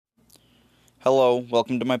Hello,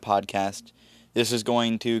 welcome to my podcast. This is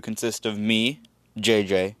going to consist of me,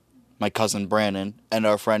 JJ, my cousin Brandon, and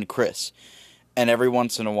our friend Chris. And every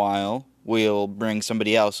once in a while, we'll bring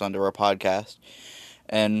somebody else onto our podcast.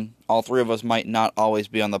 And all three of us might not always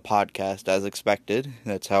be on the podcast as expected.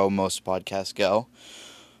 That's how most podcasts go.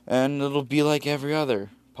 And it'll be like every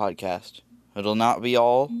other podcast. It'll not be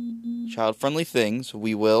all child-friendly things.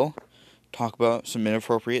 We will talk about some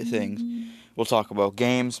inappropriate things. We'll talk about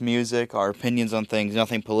games, music, our opinions on things,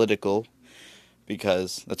 nothing political,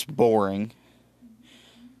 because that's boring.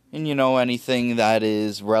 And anything that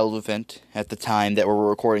is relevant at the time that we're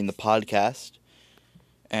recording the podcast.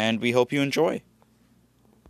 And we hope you enjoy.